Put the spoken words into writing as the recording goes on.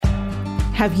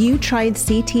Have you tried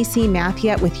CTC Math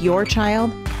yet with your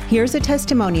child? Here's a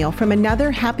testimonial from another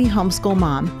happy homeschool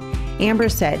mom. Amber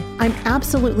said, "I'm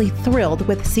absolutely thrilled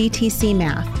with CTC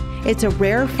Math. It's a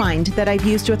rare find that I've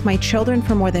used with my children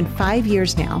for more than 5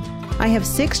 years now. I have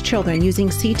 6 children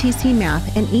using CTC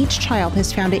Math, and each child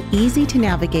has found it easy to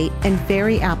navigate and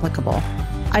very applicable.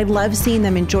 I love seeing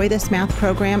them enjoy this math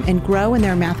program and grow in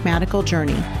their mathematical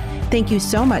journey. Thank you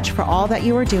so much for all that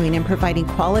you are doing in providing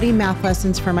quality math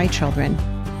lessons for my children."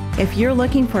 If you're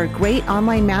looking for a great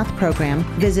online math program,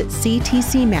 visit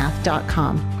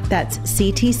ctcmath.com. That's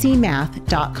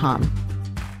ctcmath.com.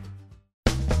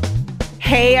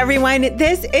 Hey everyone,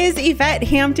 this is Yvette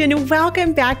Hampton.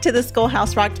 Welcome back to the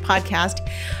Schoolhouse Rocked podcast.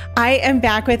 I am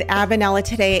back with Abinella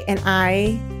today, and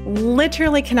I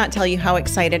literally cannot tell you how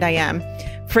excited I am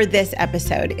for this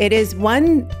episode. It is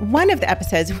one of the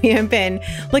episodes we have been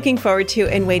looking forward to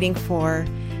and waiting for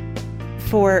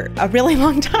a really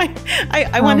long time.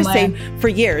 I want to say for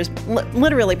years,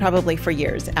 literally probably for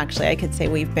years, actually. I could say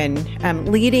we've been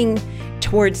leading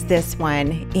towards this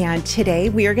one. And today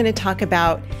we are going to talk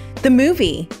about the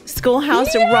movie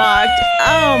Schoolhouse Rocked.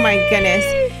 Oh my goodness.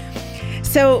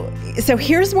 So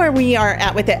here's where we are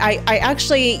at with it. I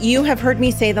actually, you have heard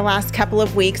me say the last couple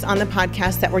of weeks on the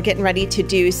podcast that we're getting ready to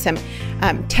do some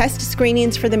test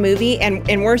screenings for the movie,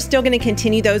 and we're still going to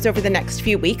continue those over the next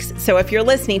few weeks. So if you're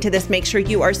listening to this, make sure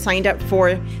you are signed up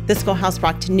for the Schoolhouse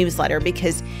Rocked newsletter,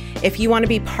 because if you want to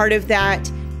be part of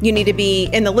that, you need to be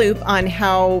in the loop on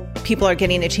how people are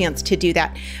getting a chance to do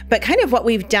that. But kind of what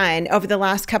we've done over the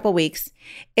last couple of weeks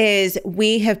is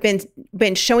we have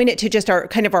been showing it to just our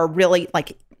really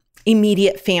like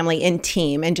immediate family and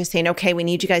team, and just saying, okay, we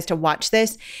need you guys to watch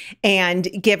this and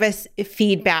give us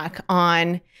feedback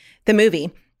on the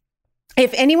movie.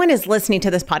 If anyone is listening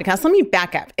to this podcast, let me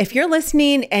back up. If you're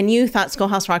listening and you thought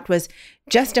Schoolhouse Rocked was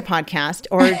just a podcast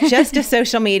or just a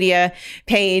social media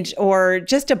page or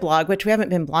just a blog, which we haven't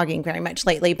been blogging very much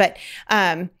lately, but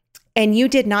and you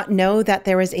did not know that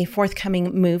there was a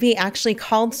forthcoming movie actually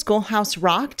called Schoolhouse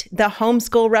Rocked: The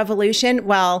Homeschool Revolution.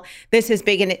 Well, this is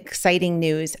big and exciting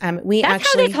news.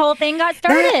 That's how this whole thing got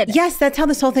started. Yes, that's how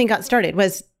this whole thing got started,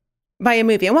 was by a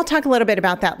movie. And we'll talk a little bit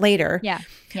about that later. Yeah.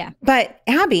 But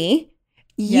Abby,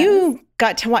 you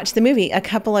got to watch the movie a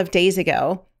couple of days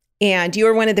ago. And you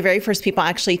were one of the very first people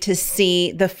actually to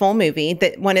see the full movie,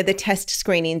 one of the test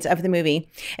screenings of the movie.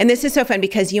 And this is so fun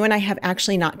because you and I have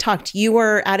actually not talked. You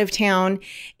were out of town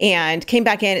and came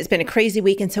back in. It's been a crazy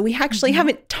week. And so we actually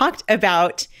haven't talked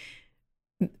about...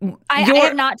 I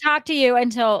have not talked to you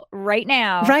until right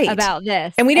now about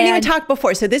this. And we didn't even talk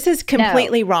before. So this is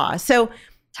completely raw. So...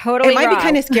 Totally, it might be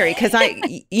kind of scary because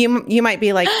you might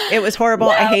be like, it was horrible.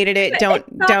 I hated it. Don't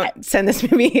send this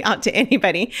movie out to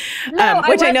anybody.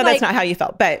 Which I know that's not how you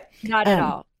felt, but not at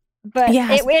all. But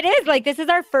yeah, it is like, this is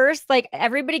our first, like,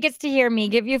 everybody gets to hear me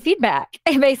give you feedback.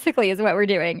 Basically, is what we're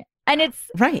doing, and it's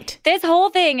right. This whole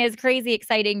thing is crazy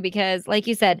exciting because, like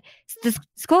you said, the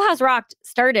Schoolhouse Rocked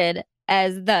started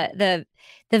as the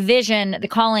vision, the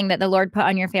calling that the Lord put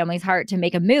on your family's heart to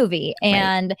make a movie,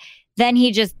 and then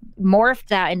he just morphed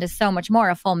that into so much more,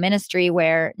 a full ministry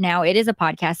where now it is a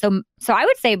podcast. So I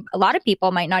would say a lot of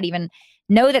people might not even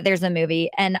know that there's a movie.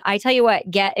 And I tell you what,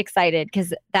 get excited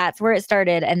because that's where it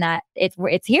started, and that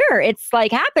it's here. It's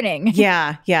like happening.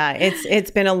 Yeah.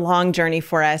 It's been a long journey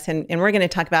for us, and we're going to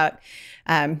talk about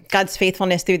God's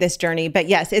faithfulness through this journey. But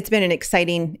yes, it's been an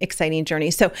exciting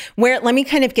journey. So let me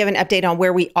kind of give an update on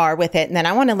where we are with it. And then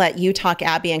I want to let you talk,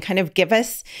 Abby, and kind of give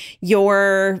us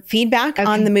your feedback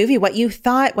on the movie, what you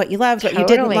thought, what you loved, what you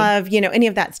didn't love, any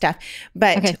of that stuff.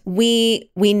 But we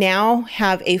now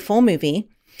have a full movie,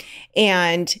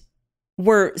 and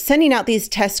we're sending out these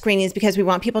test screenings because we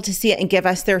want people to see it and give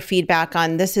us their feedback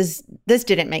on this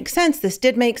didn't make sense. This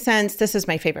did make sense. This is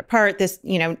my favorite part. This,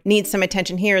 needs some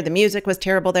attention here. The music was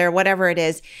terrible there, whatever it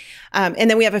is. And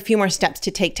then we have a few more steps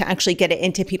to take to actually get it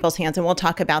into people's hands. And we'll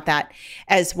talk about that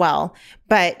as well.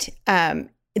 But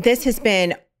this has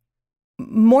been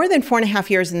more than 4.5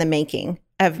 years in the making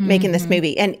of making this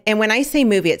movie. And when I say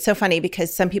movie, it's so funny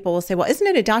because some people will say, well, isn't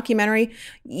it a documentary?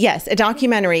 Yes, a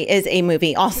documentary is a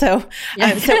movie also. So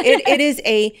it is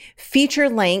a feature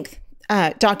length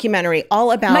documentary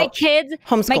all about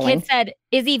homeschooling. My kid said,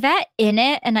 is Yvette in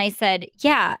it? And I said,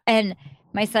 yeah. And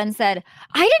my son said,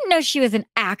 I didn't know she was an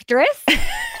actress. And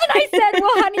I said,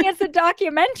 well, honey, it's a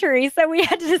documentary. So we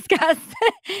had to discuss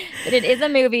that it is a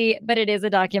movie, but it is a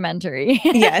documentary.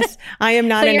 Yes, I am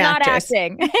not so an you're actress. not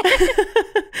acting.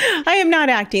 I am not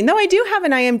acting, though I do have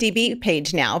an IMDb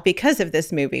page now because of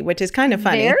this movie, which is kind of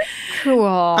funny. Very cool.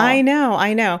 I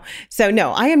know. So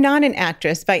no, I am not an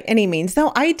actress by any means,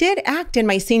 though I did act in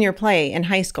my senior play in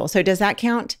high school. So does that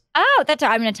count? Oh,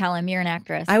 I'm going to tell him you're an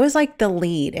actress. I was like the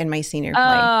lead in my senior play.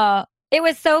 Oh, it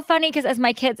was so funny because as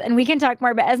my kids, and we can talk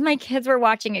more, but as my kids were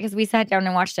watching it, because we sat down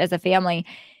and watched it as a family,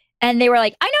 and they were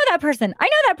like, I know that person.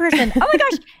 Oh my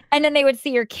gosh. And then they would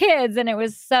see your kids, and it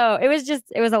was a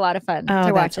lot of fun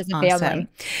to watch as a family.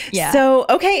 Yeah. So,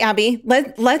 okay, Abby,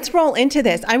 let's roll into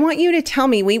this. I want you to tell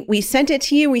me, we sent it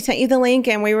to you, we sent you the link,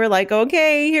 and we were like,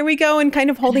 okay, here we go, and kind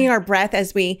of holding our breath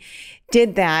as we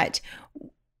did that.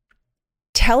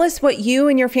 Tell us what you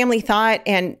and your family thought,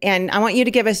 and I want you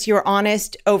to give us your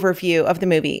honest overview of the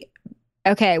movie.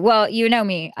 Okay. Well, you know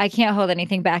me. I can't hold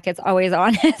anything back. It's always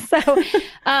honest. So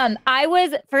I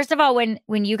was, first of all,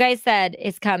 when you guys said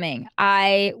it's coming,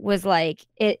 I was like,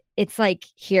 it's like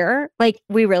here, like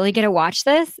we really get to watch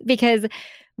this because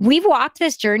we've walked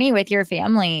this journey with your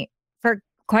family for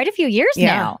quite a few years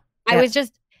now. Yeah. I was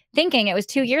just thinking it was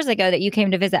 2 years ago that you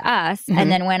came to visit us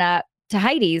and then went up to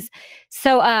Heidi's.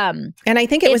 So, and I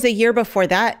think it was a year before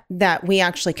that we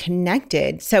actually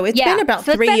connected. So it's been about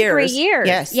 3 years. 3 years.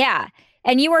 Yes. Yeah.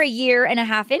 And you were a year and a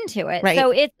half into it. Right. So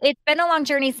it's been a long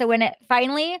journey. So when it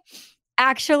finally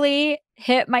actually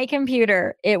hit my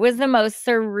computer, it was the most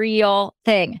surreal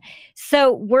thing.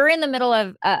 So we're in the middle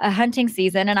of a hunting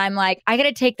season and I'm like, I got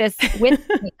to take this with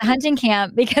me to hunting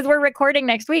camp because we're recording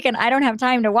next week and I don't have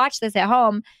time to watch this at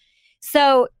home.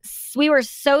 So we were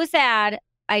so sad.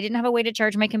 I didn't have a way to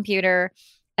charge my computer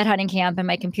at hunting camp and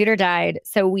my computer died.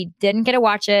 So we didn't get to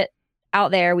watch it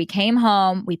out there. We came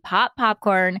home, we popped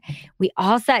popcorn, we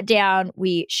all sat down,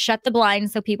 we shut the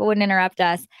blinds so people wouldn't interrupt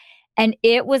us. And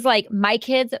it was like my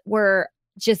kids were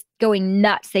just going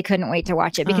nuts. They couldn't wait to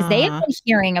watch it because they had been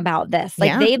hearing about this.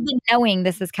 Like they've been knowing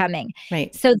this is coming.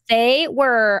 Right. So they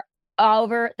were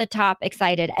over the top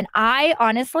excited. And I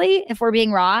honestly, if we're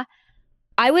being raw,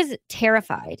 I was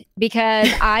terrified because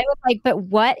I was like, but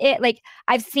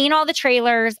I've seen all the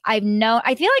trailers. I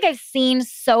feel like I've seen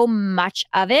so much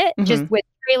of it just with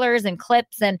trailers and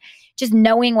clips and just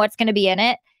knowing what's going to be in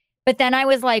it. But then I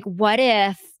was like, what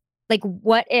if,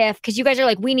 because you guys are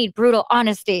like, we need brutal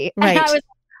honesty. Right. And I was like,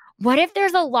 what if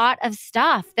there's a lot of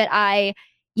stuff that I,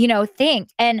 think?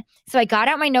 And so I got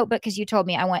out my notebook because you told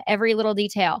me I want every little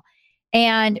detail.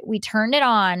 And we turned it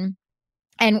on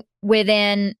and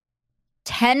within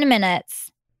 10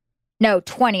 minutes, no,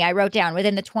 20, I wrote down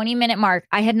within the 20-minute mark,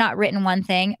 I had not written one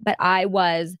thing, but I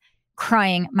was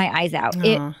crying my eyes out.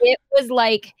 It was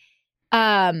like,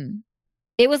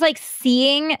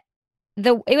 seeing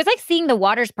the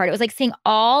waters part. It was like seeing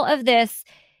all of this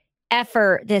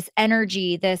effort, this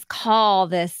energy, this call,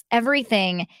 this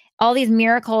everything, all these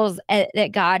miracles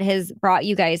that God has brought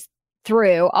you guys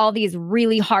through, all these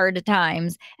really hard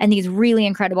times and these really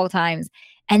incredible times.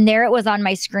 And there it was on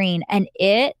my screen and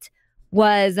it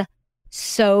was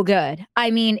so good.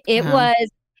 I mean, it was,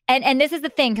 and this is the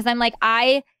thing, because I'm like,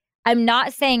 I'm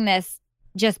not saying this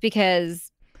just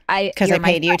because I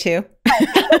paid you to.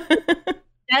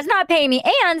 Does not pay me.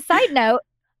 And side note,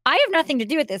 I have nothing to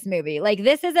do with this movie. Like,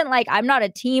 this isn't like, I'm not a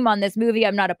team on this movie.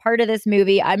 I'm not a part of this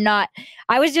movie. I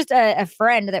was just a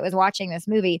friend that was watching this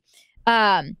movie.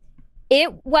 And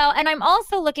I'm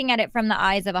also looking at it from the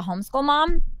eyes of a homeschool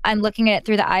mom. I'm looking at it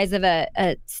through the eyes of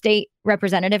a state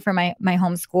representative for my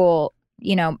homeschool.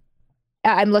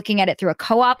 I'm looking at it through a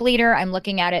co-op leader. I'm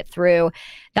looking at it through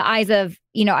the eyes of,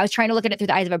 I was trying to look at it through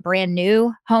the eyes of a brand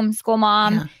new homeschool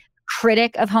mom,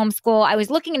 critic of homeschool. I was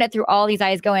looking at it through all these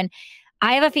eyes going,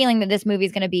 I have a feeling that this movie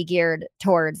is going to be geared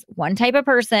towards one type of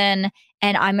person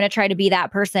and I'm going to try to be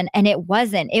that person. And it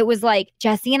wasn't. It was like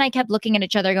Jesse and I kept looking at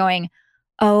each other going,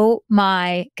 oh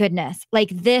my goodness. Like,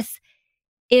 this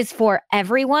is for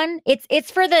everyone. It's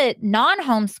for the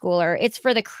non-homeschooler. It's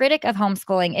for the critic of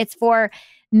homeschooling. It's for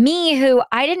me, who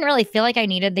I didn't really feel like I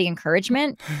needed the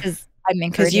encouragement because I'm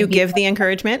encouraging because you people. give the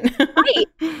encouragement. Right.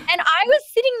 And I was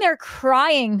sitting there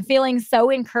crying, feeling so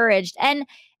encouraged and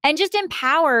just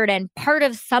empowered and part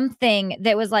of something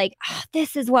that was like,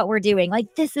 this is what we're doing.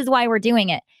 Like, this is why we're doing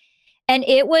it. And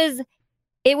it was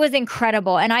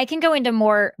incredible. And I can go into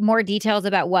more details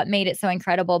about what made it so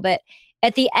incredible. But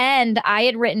at the end, I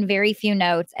had written very few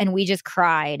notes and we just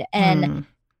cried.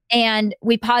 And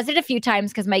we paused it a few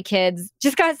times because my kids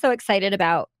just got so excited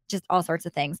about just all sorts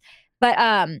of things. But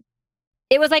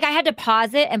it was like I had to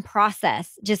pause it and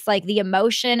process just like the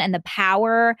emotion and the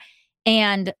power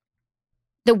and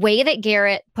the way that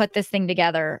Garrett put this thing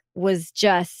together was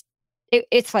just,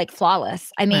 it's like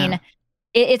flawless. I mean, Wow.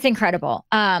 it's incredible.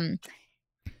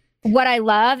 What I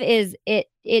love is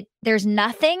there's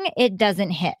nothing it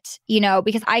doesn't hit,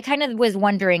 because I kind of was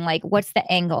wondering, like, what's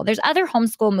the angle? There's other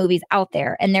homeschool movies out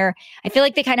there, and I feel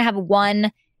like they kind of have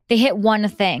they hit one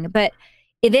thing, but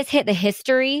this hit the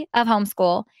history of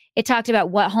homeschool. It talked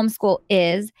about what homeschool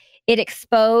is. It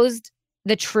exposed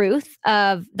the truth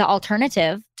of the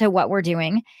alternative to what we're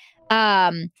doing.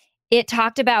 It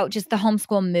talked about just the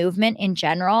homeschool movement in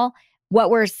general, what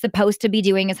we're supposed to be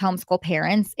doing as homeschool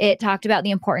parents. It talked about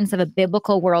the importance of a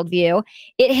biblical worldview.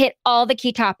 It hit all the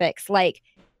key topics, like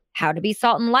how to be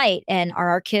salt and light, and are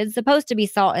our kids supposed to be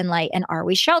salt and light, and are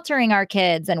we sheltering our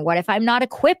kids, and what if I'm not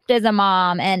equipped as a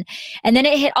mom, and then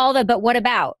it hit all but what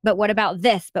about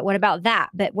this, but what about that,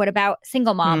 but what about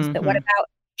single moms, but what about,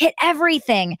 hit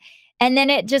everything. And then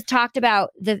it just talked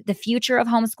about the future of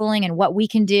homeschooling and what we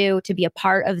can do to be a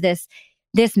part of this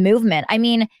movement. I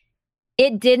mean,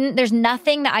 there's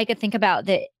nothing that I could think about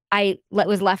that I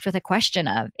was left with a question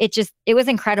of. It was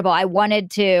incredible. I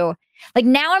wanted to, like,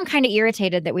 now I'm kind of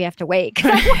irritated that we have to wait.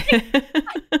 I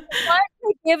want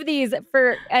to give these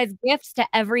as gifts to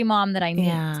every mom that I meet.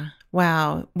 Yeah.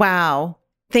 Wow.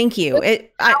 Thank you.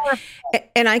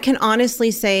 And I can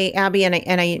honestly say, Abby,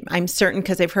 and I'm certain,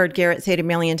 because I've heard Garrett say it a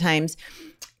million times,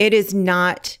 it is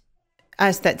not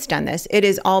us that's done this. It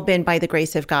has all been by the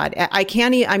grace of God.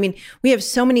 We have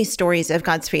so many stories of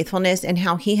God's faithfulness and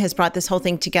how he has brought this whole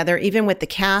thing together, even with the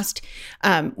cast,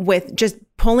 with just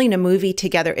pulling a movie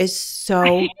together is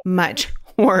so much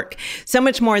work, so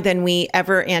much more than we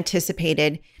ever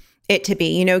anticipated it to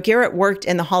be. Garrett worked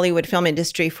in the Hollywood film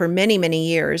industry for many, many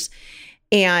years.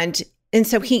 And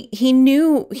so he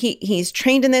knew he's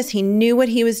trained in this. He knew what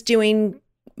he was doing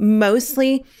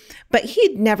mostly, but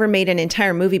he'd never made an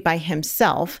entire movie by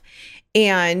himself.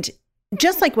 And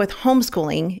just like with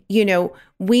homeschooling,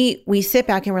 we sit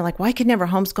back and we're like, well, I could never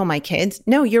homeschool my kids.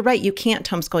 No, you're right. You can't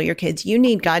homeschool your kids. You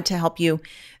need God to help you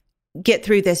get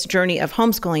through this journey of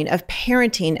homeschooling, of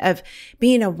parenting, of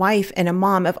being a wife and a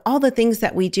mom, of all the things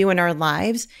that we do in our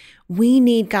lives. We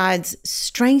need God's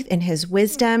strength and his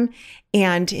wisdom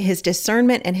and his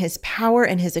discernment and his power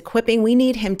and his equipping. We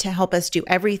need him to help us do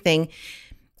everything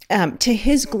to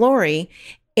his glory.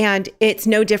 And it's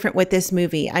no different with this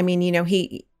movie. I mean,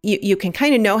 you can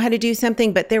kind of know how to do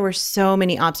something, but there were so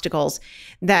many obstacles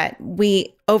that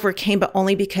we overcame, but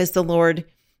only because the Lord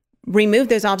removed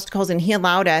those obstacles, and he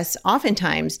allowed us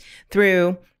oftentimes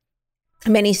through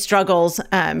many struggles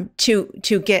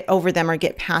to get over them or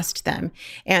get past them.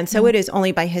 And so it is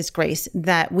only by his grace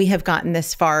that we have gotten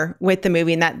this far with the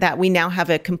movie, and that we now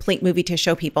have a complete movie to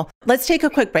show people. Let's take a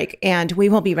quick break and we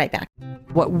will be right back.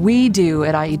 What we do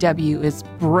at IEW is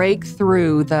break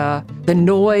through the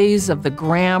noise of the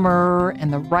grammar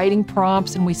and the writing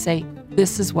prompts, and we say,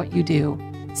 this is what you do,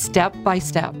 step by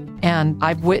step. And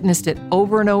I've witnessed it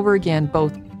over and over again,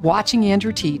 both watching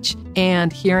Andrew teach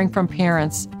and hearing from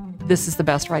parents, this is the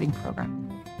best writing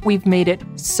program. We've made it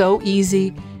so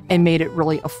easy and made it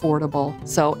really affordable.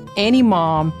 So any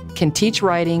mom can teach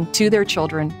writing to their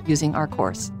children using our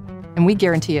course, and we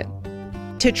guarantee it.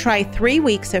 To try 3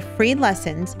 weeks of free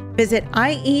lessons, visit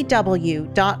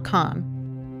IEW.com.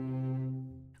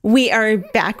 We are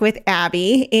back with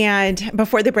Abby, and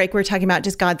before the break, we were talking about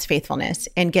just God's faithfulness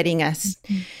and getting us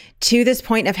to this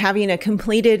point of having a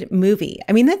completed movie.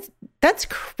 I mean, that's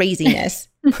craziness.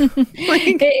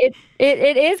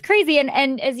 It is crazy.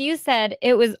 And as you said,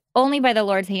 it was only by the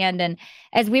Lord's hand. And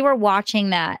as we were watching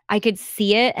that, I could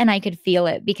see it and I could feel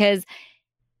it, because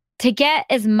to get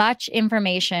as much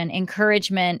information,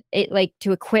 encouragement,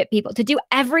 to equip people to do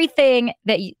everything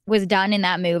that was done in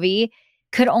that movie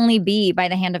could only be by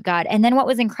the hand of God. And then what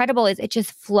was incredible is it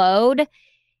just flowed.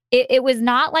 It was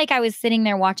not like I was sitting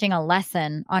there watching a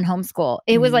lesson on homeschool.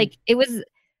 It was like, it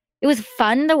was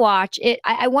fun to watch.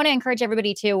 I want to encourage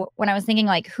everybody to, when I was thinking,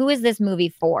 like, who is this movie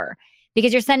for?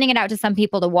 Because you're sending it out to some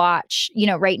people to watch,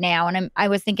 right now. And I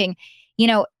was thinking,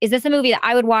 is this a movie that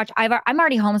I would watch? I'm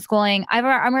already homeschooling. I'm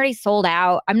already sold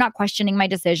out. I'm not questioning my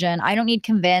decision. I don't need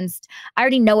convinced. I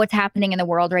already know what's happening in the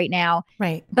world right now.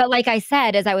 Right. But like I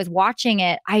said, as I was watching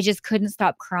it, I just couldn't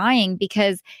stop crying,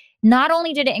 because not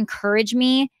only did it encourage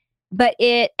me,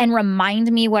 and remind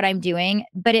me what I'm doing,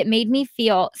 but it made me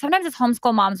feel, sometimes as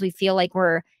homeschool moms, we feel like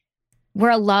we're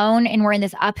alone and we're in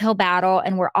this uphill battle,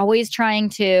 and we're always trying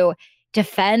to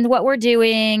defend what we're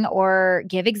doing or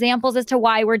give examples as to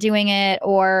why we're doing it,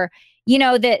 or,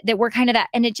 that we're kind of that.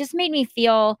 And it just made me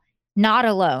feel not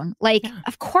alone. Like,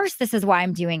 of course, this is why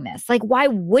I'm doing this. Like, why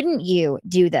wouldn't you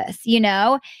do this?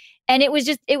 And it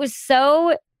was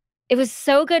was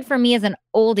so good for me as an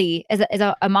oldie, as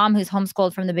a mom who's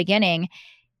homeschooled from the beginning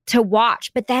to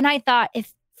watch. But then I thought,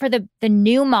 if for the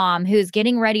new mom who's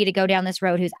getting ready to go down this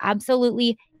road, who's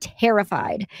absolutely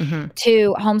terrified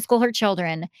to homeschool her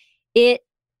children, I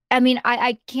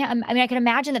can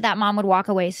imagine that mom would walk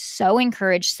away so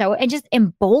encouraged, and just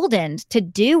emboldened to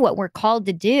do what we're called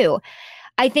to do.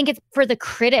 I think it's for the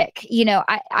critic.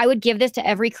 I would give this to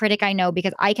every critic I know,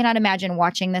 because I cannot imagine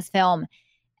watching this film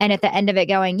and at the end of it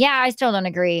going, yeah, I still don't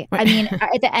agree. I mean,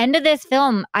 at the end of this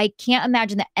film, I can't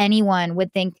imagine that anyone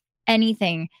would think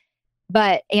anything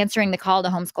but answering the call to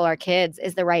homeschool our kids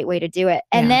is the right way to do it.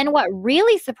 And then what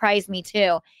really surprised me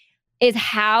too is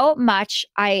how much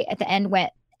I, at the end,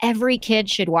 went, every kid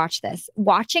should watch this.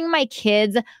 Watching my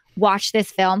kids watch this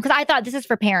film, because I thought this is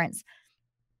for parents.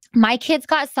 My kids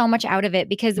got so much out of it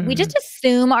because we just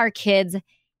assume our kids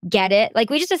get it. Like,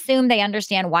 we just assume they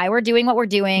understand why we're doing what we're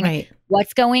doing,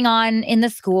 what's going on in the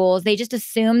schools. They just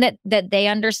assume that they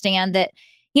understand that,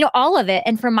 all of it.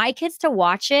 And for my kids to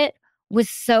watch it was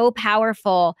so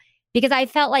powerful, because I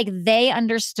felt like they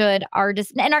understood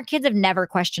and our kids have never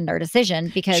questioned our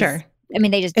decision, because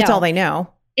they just don't. It's all they know.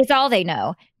 It's all they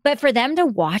know. But for them to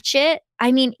watch it,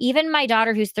 even my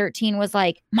daughter who's 13 was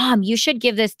like, Mom, you should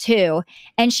give this too.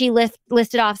 And she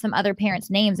listed off some other parents'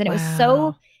 names. And it was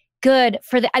so good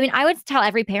I would tell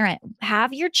every parent,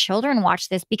 have your children watch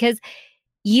this, because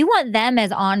you want them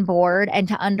as on board and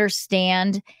to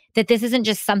understand that this isn't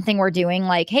just something we're doing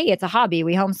like, hey, it's a hobby,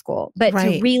 we homeschool, but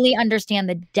to really understand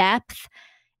the depth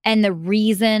and the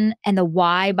reason and the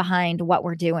why behind what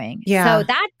we're doing. Yeah. So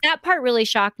that part really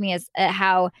shocked me, as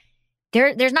how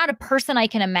there's not a person I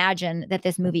can imagine that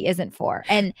this movie isn't for.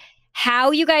 And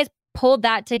how you guys pulled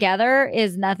that together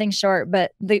is nothing short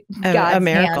but God's a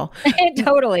miracle.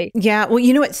 Totally. Yeah. Well,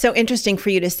 what's so interesting for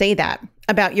you to say that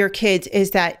about your kids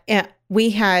is that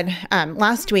we had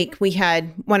last week, we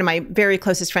had one of my very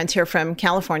closest friends here from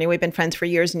California. We've been friends for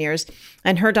years and years.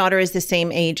 And her daughter is the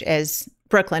same age as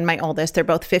Brooklyn, my oldest. They're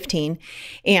both 15.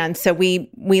 And so we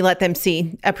let them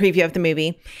see a preview of the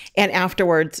movie. And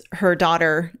afterwards, her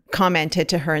daughter commented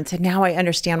to her and said, now I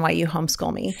understand why you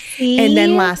homeschool me. And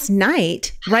then last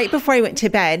night, right before I went to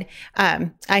bed,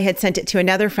 I had sent it to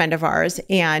another friend of ours,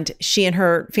 and she and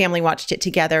her family watched it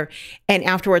together. And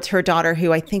afterwards, her daughter,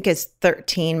 who I think is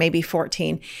 13, maybe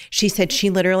 14, she said she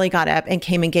literally got up and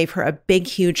came and gave her a big,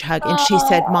 huge hug. And she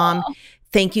said, Mom,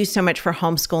 thank you so much for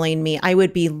homeschooling me. I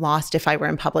would be lost if I were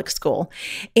in public school.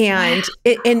 And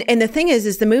and the thing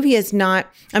is the movie is not,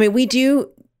 we do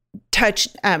touch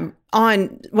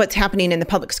on what's happening in the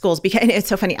public schools, because it's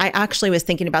so funny. I actually was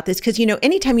thinking about this because,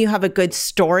 anytime you have a good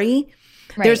story,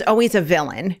 there's always a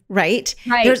villain, right?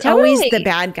 There's always the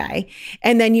bad guy.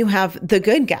 And then you have the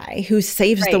good guy who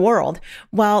saves the world.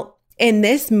 Well, in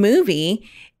this movie,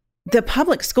 the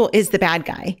public school is the bad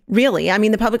guy, really.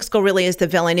 The public school really is the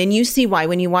villain. And you see why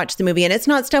when you watch the movie. And it's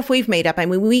not stuff we've made up.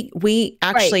 We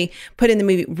actually put in the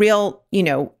movie real,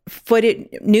 footage,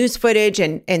 news footage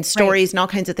and stories and all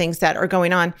kinds of things that are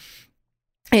going on.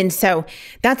 And so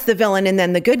that's the villain. And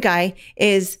then the good guy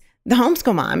is the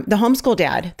homeschool mom, the homeschool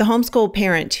dad, the homeschool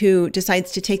parent who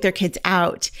decides to take their kids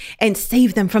out and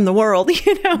save them from the world,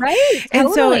 Right.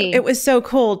 And so it was so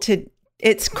cool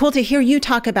it's cool to hear you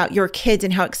talk about your kids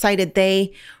and how excited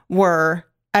they were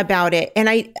about it. And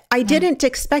I didn't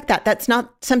expect that. That's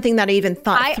not something that I even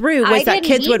thought through, was that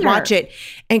kids would watch it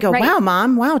and go, wow,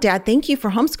 Mom, wow, Dad, thank you for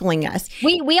homeschooling us.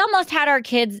 We almost had our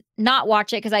kids not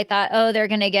watch it because I thought, oh, they're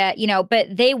going to get,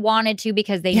 but they wanted to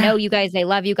because they know you guys, they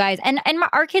love you guys. And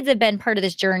our kids have been part of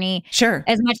this journey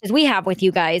as much as we have with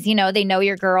you guys. They know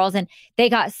your girls, and they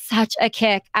got such a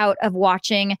kick out of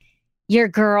watching your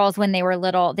girls when they were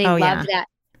little. They loved that.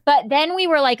 But then we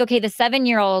were like, okay, the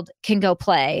 7-year-old can go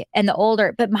play and the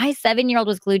older, but my 7-year-old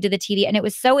was glued to the TV. And it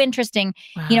was so interesting.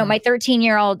 Wow. My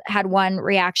 13-year-old had one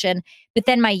reaction, but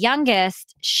then my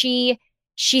youngest, she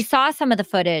saw some of the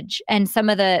footage and some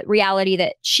of the reality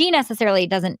that she necessarily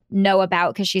doesn't know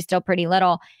about because she's still pretty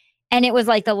little. And it was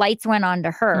like the lights went on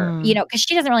to her, because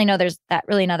she doesn't really know there's that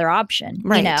really another option,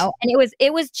 and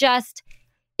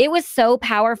it was so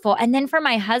powerful. And then for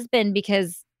my husband,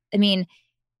 because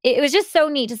it was just so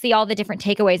neat to see all the different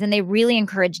takeaways, and they really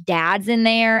encourage dads in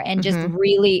there, and just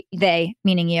really, they,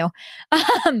 meaning you,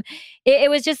 it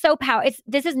was just so powerful.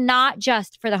 This is not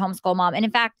just for the homeschool mom. And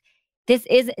in fact, this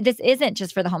isn't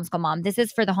just for the homeschool mom. This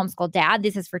is for the homeschool dad.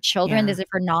 This is for children. This is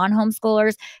for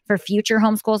non-homeschoolers, for future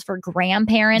homeschoolers, for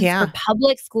grandparents, for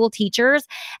public school teachers.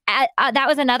 That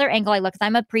was another angle I looked, because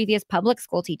I'm a previous public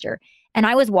school teacher. And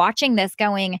I was watching this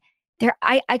going,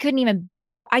 I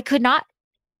could not,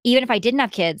 even if I didn't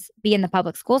have kids, be in the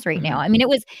public schools right now.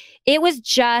 It was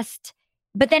just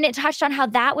but then it touched on how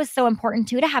that was so important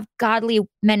too, to have godly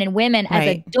men and women as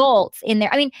Right. adults in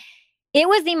there. I mean, it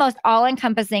was the most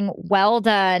all-encompassing, well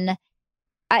done,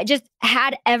 just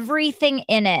had everything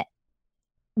in it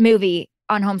movie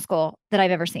on homeschool that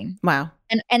I've ever seen. Wow.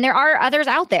 And there are others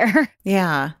out there.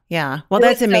 Yeah. Yeah. Well, It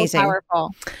that's was so amazing.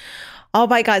 powerful. All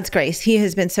by God's grace. He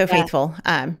has been so faithful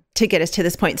to get us to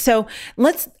this point. So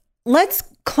let's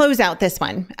close out this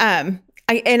one.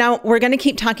 We're going to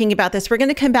keep talking about this. We're going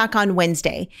to come back on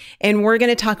Wednesday and we're going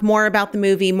to talk more about the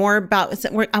movie, more about,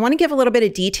 I want to give a little bit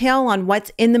of detail on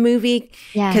what's in the movie,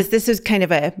 because this is kind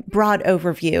of a broad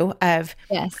overview of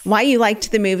why you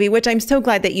liked the movie, which I'm so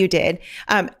glad that you did.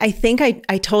 I think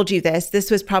I told you this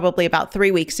was probably about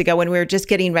 3 weeks ago when we were just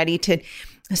getting ready to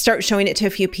start showing it to a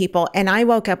few people. And I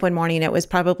woke up one morning, it was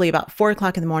probably about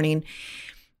 4:00 in the morning,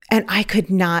 and I could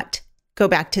not go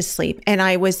back to sleep. And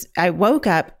I woke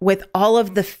up with all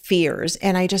of the fears.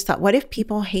 And I just thought, what if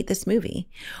people hate this movie?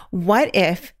 What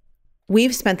if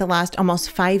we've spent the last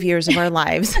almost 5 years of our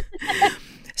lives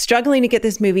struggling to get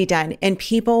this movie done, and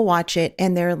people watch it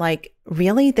and they're like,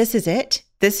 really? This is it?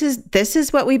 This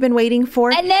is what we've been waiting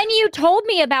for? And then you told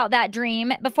me about that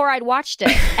dream before I'd watched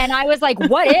it. And I was like,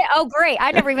 what if? Oh, great.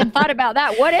 I never even thought about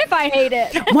that. What if I hate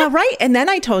it? Well, right. And then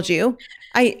I told you,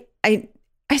 I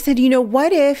said,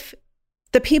 what if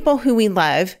the people who we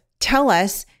love tell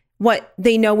us what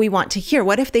they know we want to hear?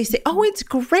 What if they say, oh, it's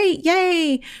great.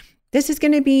 Yay. This is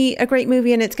going to be a great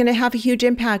movie and it's going to have a huge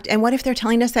impact. And what if they're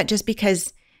telling us that just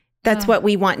because that's what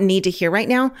we want and need to hear right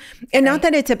now? And not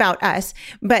that it's about us,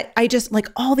 but I just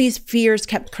all these fears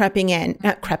kept creeping in.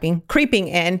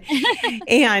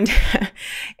 and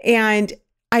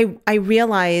I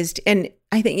realized, and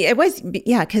I think it was,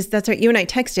 because that's right. You and I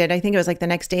texted, I think it was the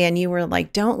next day, and you were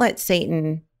like, don't let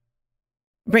Satan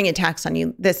bring attacks on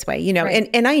you this way, Right.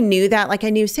 And I knew that, I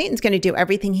knew Satan's going to do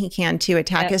everything he can to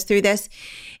attack us through this.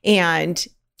 And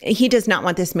he does not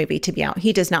want this movie to be out.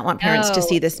 He does not want parents to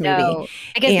see this movie. No.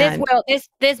 Because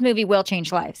this movie will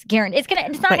change lives. Guaranteed.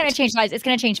 It's not going to change lives. It's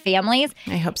going to change families.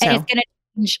 I hope so. And it's going to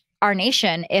change our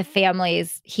nation if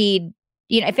families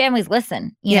if families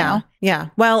listen, you know? Yeah.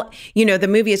 Well, the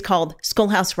movie is called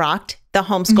Schoolhouse Rocked: The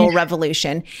Homeschool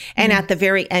Revolution. And at the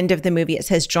very end of the movie, it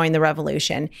says, join the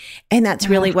revolution. And that's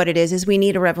really what it is we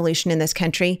need a revolution in this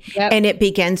country. Yep. And it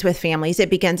begins with families. It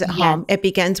begins at home. It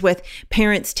begins with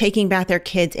parents taking back their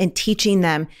kids and teaching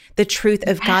them the truth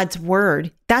of God's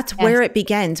word. That's where it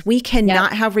begins. We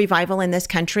cannot have revival in this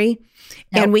country.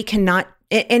 And we cannot,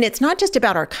 and it's not just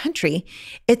about our country.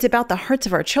 It's about the hearts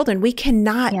of our children. We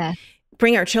cannot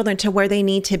bring our children to where they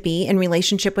need to be in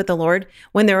relationship with the Lord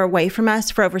when they're away from us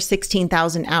for over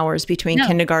 16,000 hours between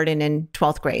kindergarten and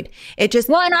 12th grade. And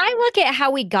I look at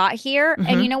how we got here,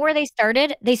 and you know where they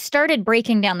started? They started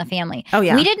breaking down the family. Oh,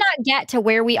 yeah. We did not get to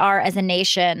where we are as a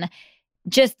nation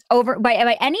just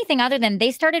by anything other than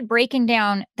they started breaking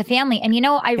down the family. And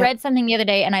I read something the other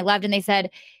day and I loved, and they said,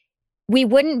 we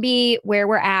wouldn't be where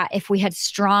we're at if we had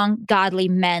strong, godly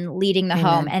men leading the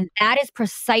home. And that is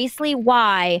precisely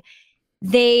why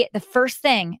the first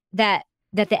thing that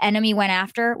the enemy went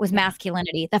after was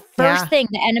masculinity. The first thing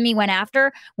the enemy went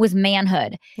after was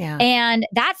manhood. Yeah. And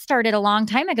that started a long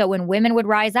time ago when women would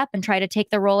rise up and try to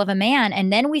take the role of a man.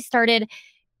 And then we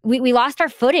lost our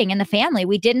footing in the family.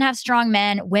 We didn't have strong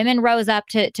men. Women rose up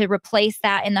to replace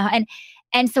that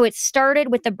and so it started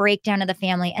with the breakdown of the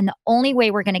family. And the only way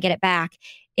we're going to get it back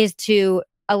is to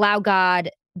allow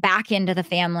God back into the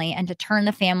family and to turn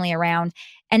the family around.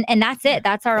 And that's it.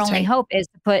 That's our only hope, is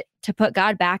to put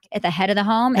God back at the head of the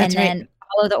home and then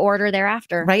follow the order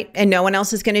thereafter. Right. And no one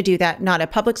else is going to do that. Not a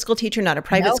public school teacher, not a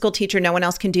private school teacher. No one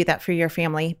else can do that for your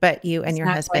family but you and your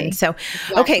husband. So,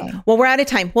 okay. Well, we're out of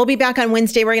time. We'll be back on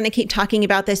Wednesday. We're going to keep talking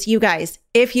about this. You guys,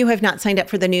 if you have not signed up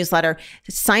for the newsletter,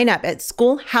 sign up at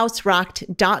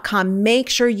schoolhouserocked.com. Make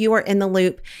sure you are in the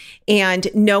loop and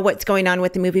know what's going on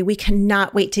with the movie. We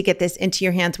cannot wait to get this into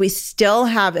your hands. We still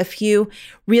have a few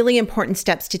really important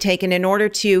steps to take. And in order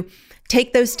to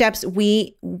take those steps,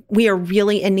 we are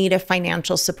really in need of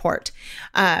financial support.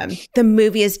 The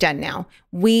movie is done now.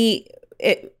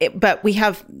 But we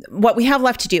have what we have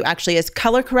left to do actually is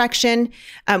color correction.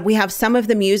 We have some of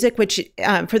the music, which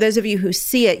for those of you who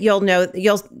see it, you'll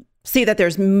see that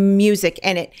there's music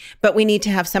in it, but we need to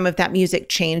have some of that music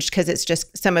changed because it's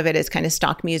just, some of it is kind of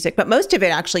stock music, but most of it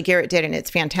actually Garrett did, and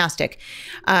it's fantastic.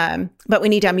 But we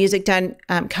need to have music done,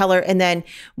 color, and then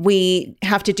we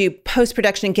have to do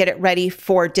post-production and get it ready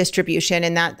for distribution.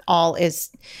 And that all is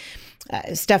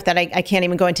stuff that I can't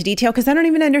even go into detail because I don't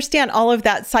even understand all of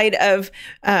that side of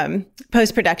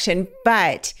post-production,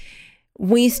 but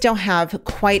we still have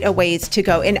quite a ways to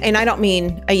go. And I don't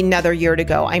mean another year to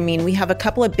go. I mean, we have a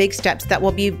couple of big steps that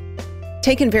will be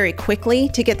taken very quickly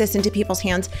to get this into people's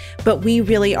hands, but we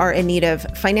really are in need of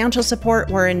financial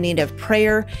support. We're in need of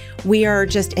prayer. We are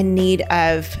just in need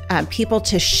of people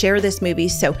to share this movie.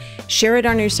 So share it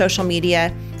on your social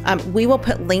media. We will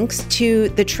put links to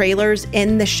the trailers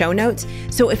in the show notes.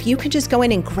 So if you could just go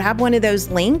in and grab one of those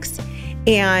links,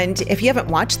 and if you haven't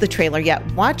watched the trailer yet,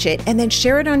 watch it and then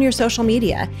share it on your social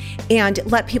media and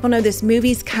let people know this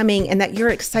movie's coming and that you're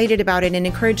excited about it, and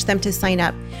encourage them to sign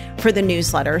up for the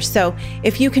newsletter. So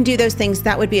if you can do those things,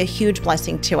 that would be a huge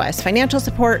blessing to us. Financial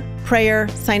support, prayer,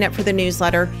 sign up for the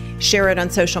newsletter, share it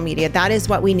on social media. That is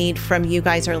what we need from you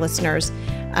guys, our listeners,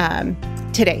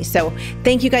 today. So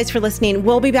thank you guys for listening.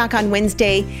 We'll be back on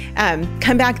Wednesday.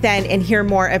 Come back then and hear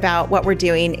more about what we're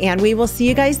doing. And we will see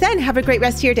you guys then. Have a great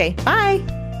rest of your day. Bye.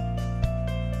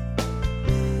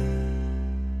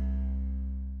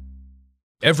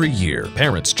 Every year,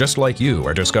 parents just like you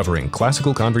are discovering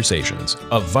Classical Conversations,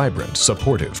 a vibrant,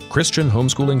 supportive Christian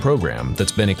homeschooling program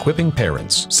that's been equipping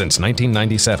parents since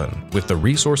 1997 with the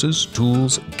resources,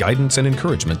 tools, guidance, and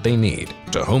encouragement they need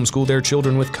to homeschool their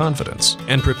children with confidence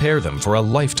and prepare them for a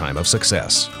lifetime of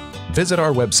success. Visit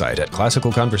our website at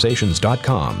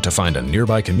classicalconversations.com to find a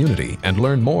nearby community and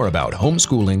learn more about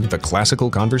homeschooling the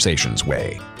Classical Conversations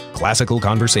way. Classical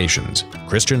Conversations,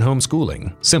 Christian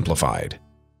homeschooling simplified.